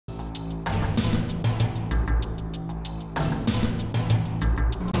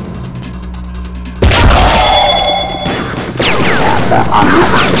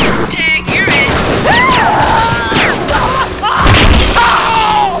Tag, you're in.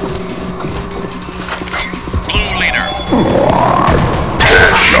 Blue leader.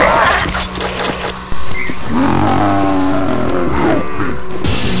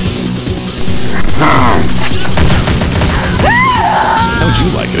 How would you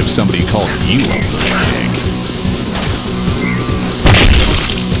like it if somebody called you a lunatic?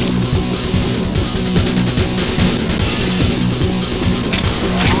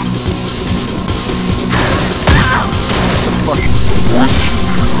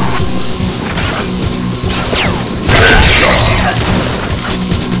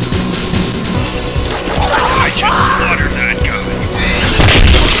 I just slaughtered that guy.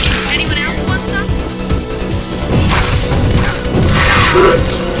 Anyone else want some?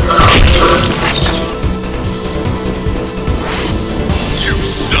 You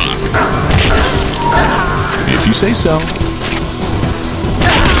suck. If you say so.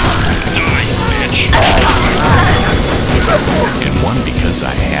 Die, bitch. And one because I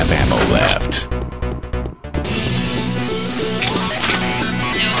have ammo left.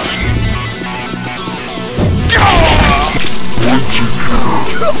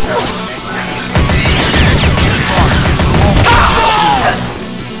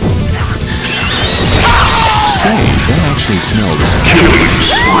 Say, that actually smells killing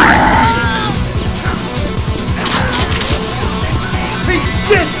spree.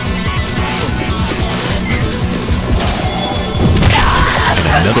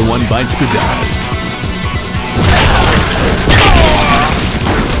 And another one bites the dust.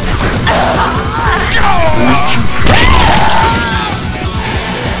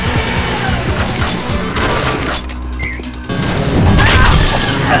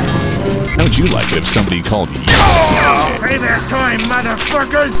 How would you like it if somebody called you? Payback time,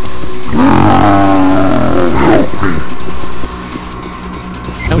 motherfuckers!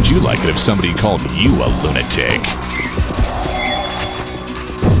 How would you like it if somebody called you a lunatic?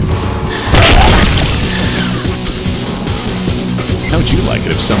 How would you like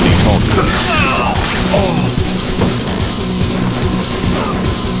it if somebody called you?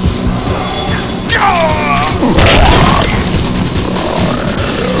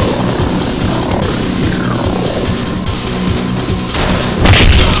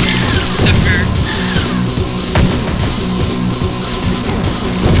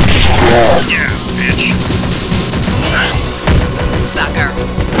 Yeah, bitch. Sucker.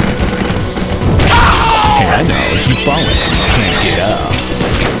 Hey, I know, keep falling. Can't get up.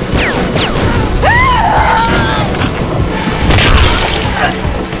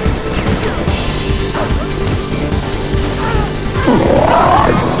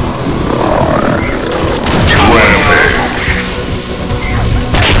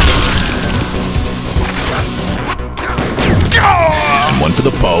 And one for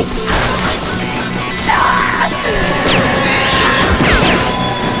the Pope.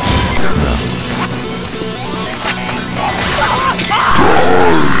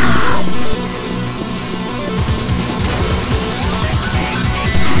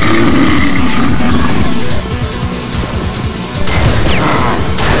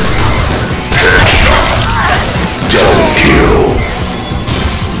 Double kill.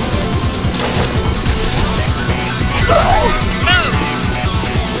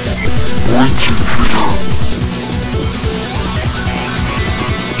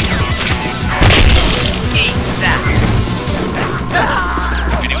 Eat that.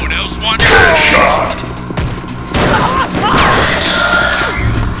 Anyone else want Shot.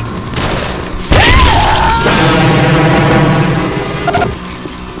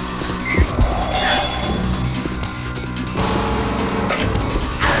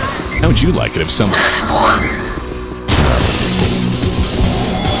 How would you like it if someone...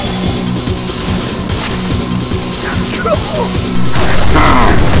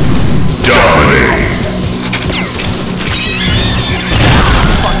 Dominate.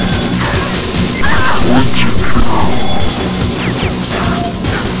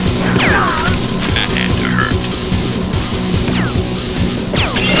 that had to hurt?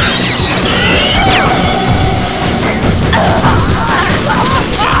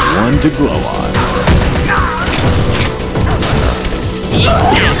 One to glow on.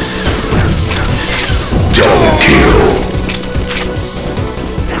 Double kill.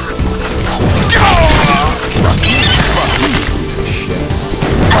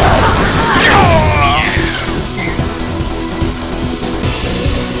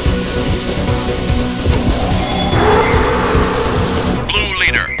 Blue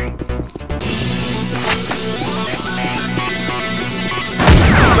leader.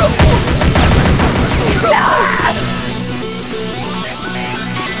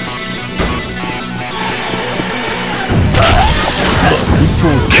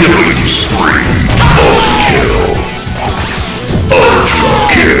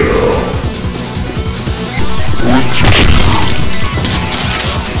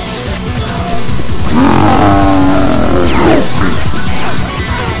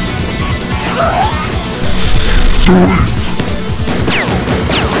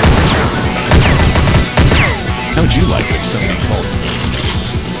 How would you like it if somebody called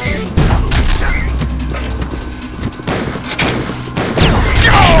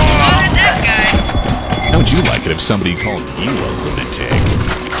Spotted that guy. How would you like it if somebody called you a lunatic?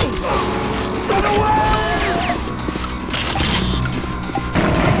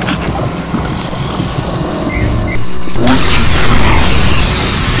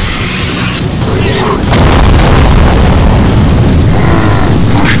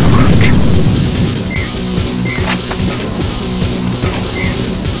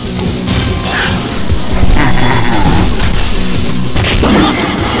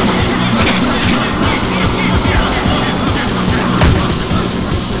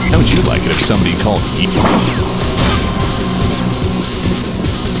 How would you like it if somebody called you?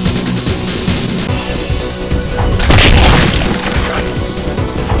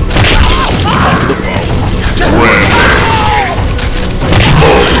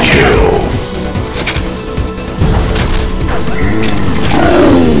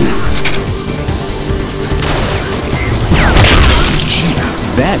 Gee,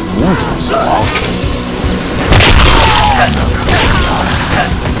 that wasn't so awful.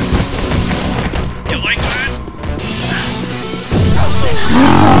 You like that?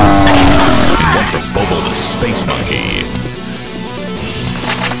 What the Bobo the Space Monkey?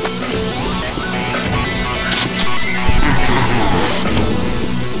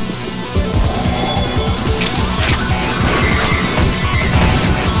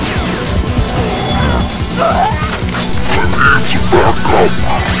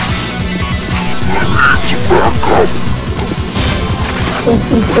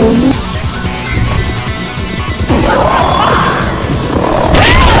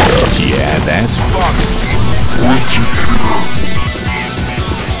 Yeah, that's fucked.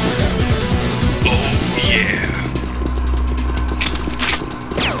 Oh, yeah.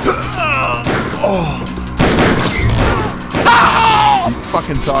 You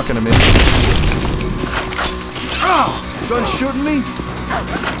fucking talking to me? Done shooting me?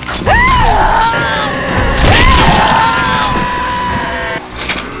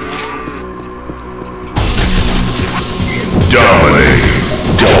 Dominate.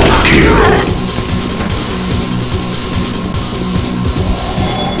 Double kill.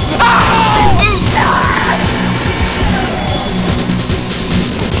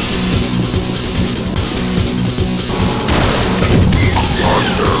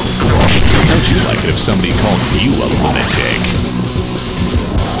 How'd you like it if somebody called you a lunatic?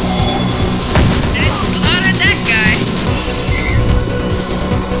 Spotted that guy.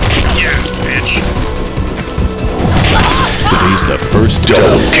 Yeah, bitch. Today's the first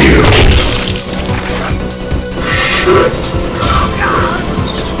Double kill.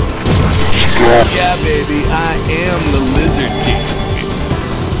 Yeah, baby, I am the Lizard King.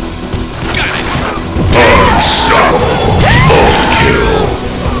 Unstoppable. Kill.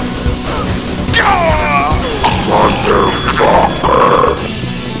 Motherfucker.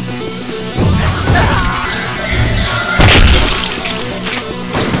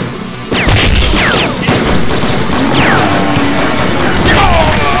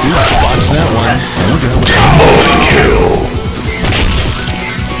 Watch that one. No doubt. Double kill.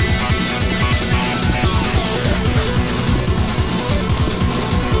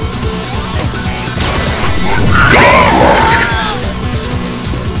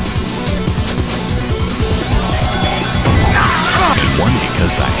 And one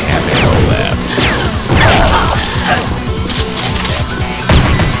because I have ammo left.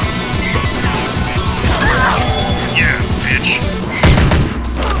 Yeah, bitch.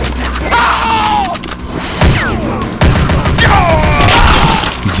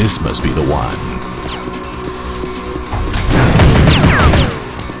 This must be the one.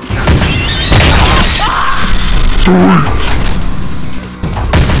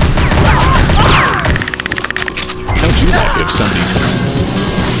 How'd you like it if somebody...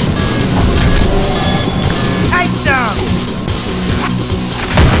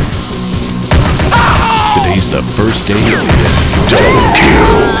 Today's the first day of the Double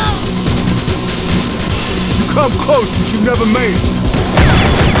kill. You come close, but you never made it.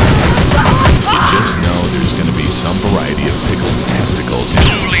 You just know there's gonna be some variety of pickled testicles.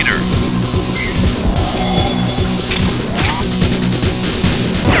 Blue leader.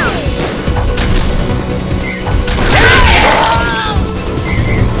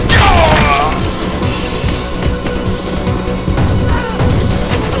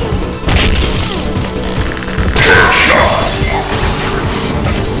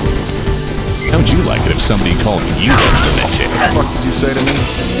 called you a lunatic. What the fuck did you say to me?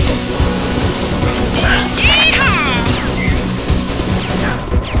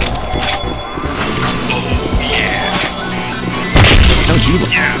 How'd you look?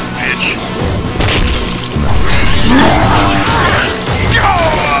 Yeah, bitch.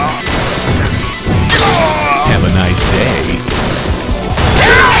 Have a nice day.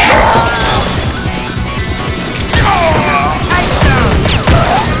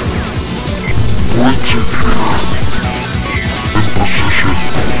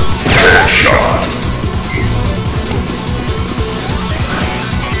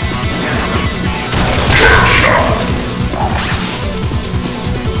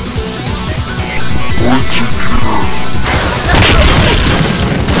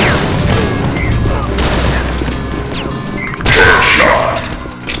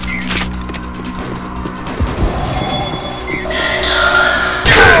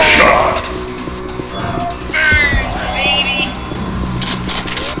 Headshot.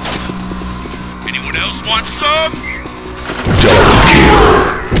 Anyone else want some? Double kill.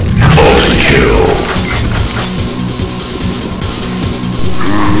 Multi kill.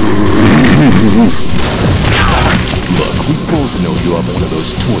 Look, we both know you have one of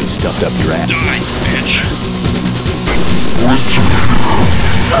those toys stuffed up your ass. Die, bitch.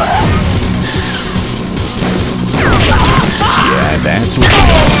 Yeah, that's what they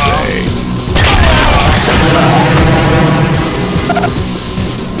all say.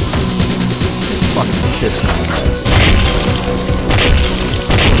 Fucking kiss my ass.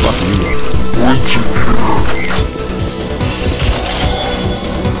 Fuck you.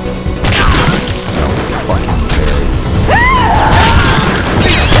 Fucking Terry.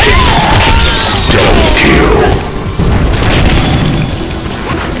 Double kill.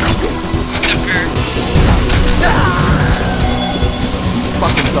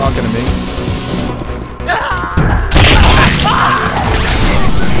 Fucking talking to me.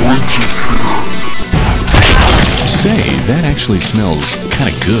 Say, that actually smells kind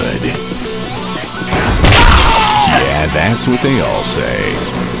of good. Yeah, that's what they all say.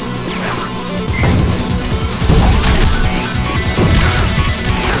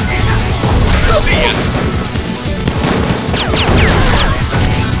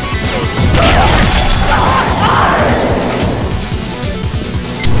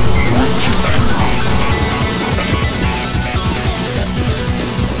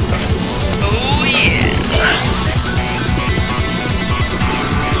 Oh yeah.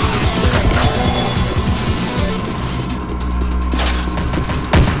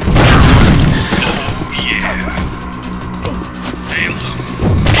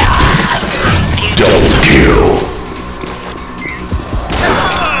 Double kill.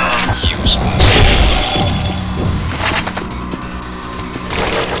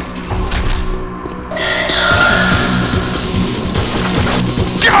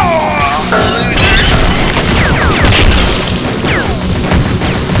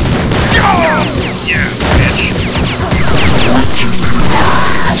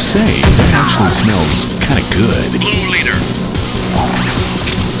 Say, that actually smells kind of good. Blue leader.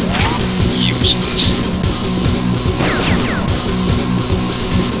 Useless.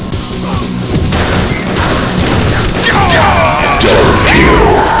 Double kill.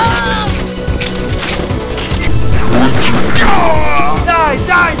 Die,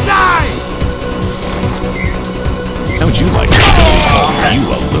 die, die! How'd you like if somebody called you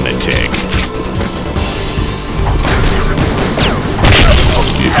a lunatic?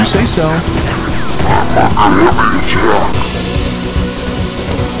 If you say so.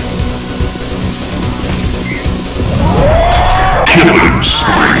 Killing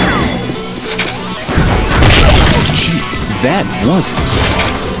spree. Gee, that wasn't so hard.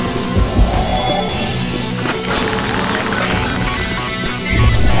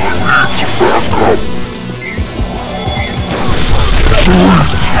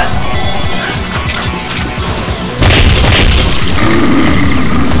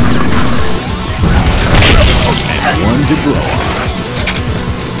 And one to blow on.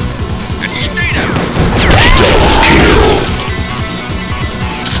 Double kill.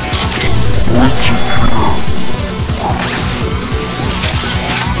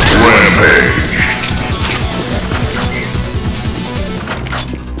 Rampage.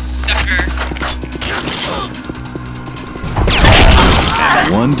 Sucker. And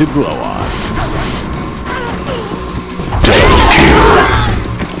one to grow on.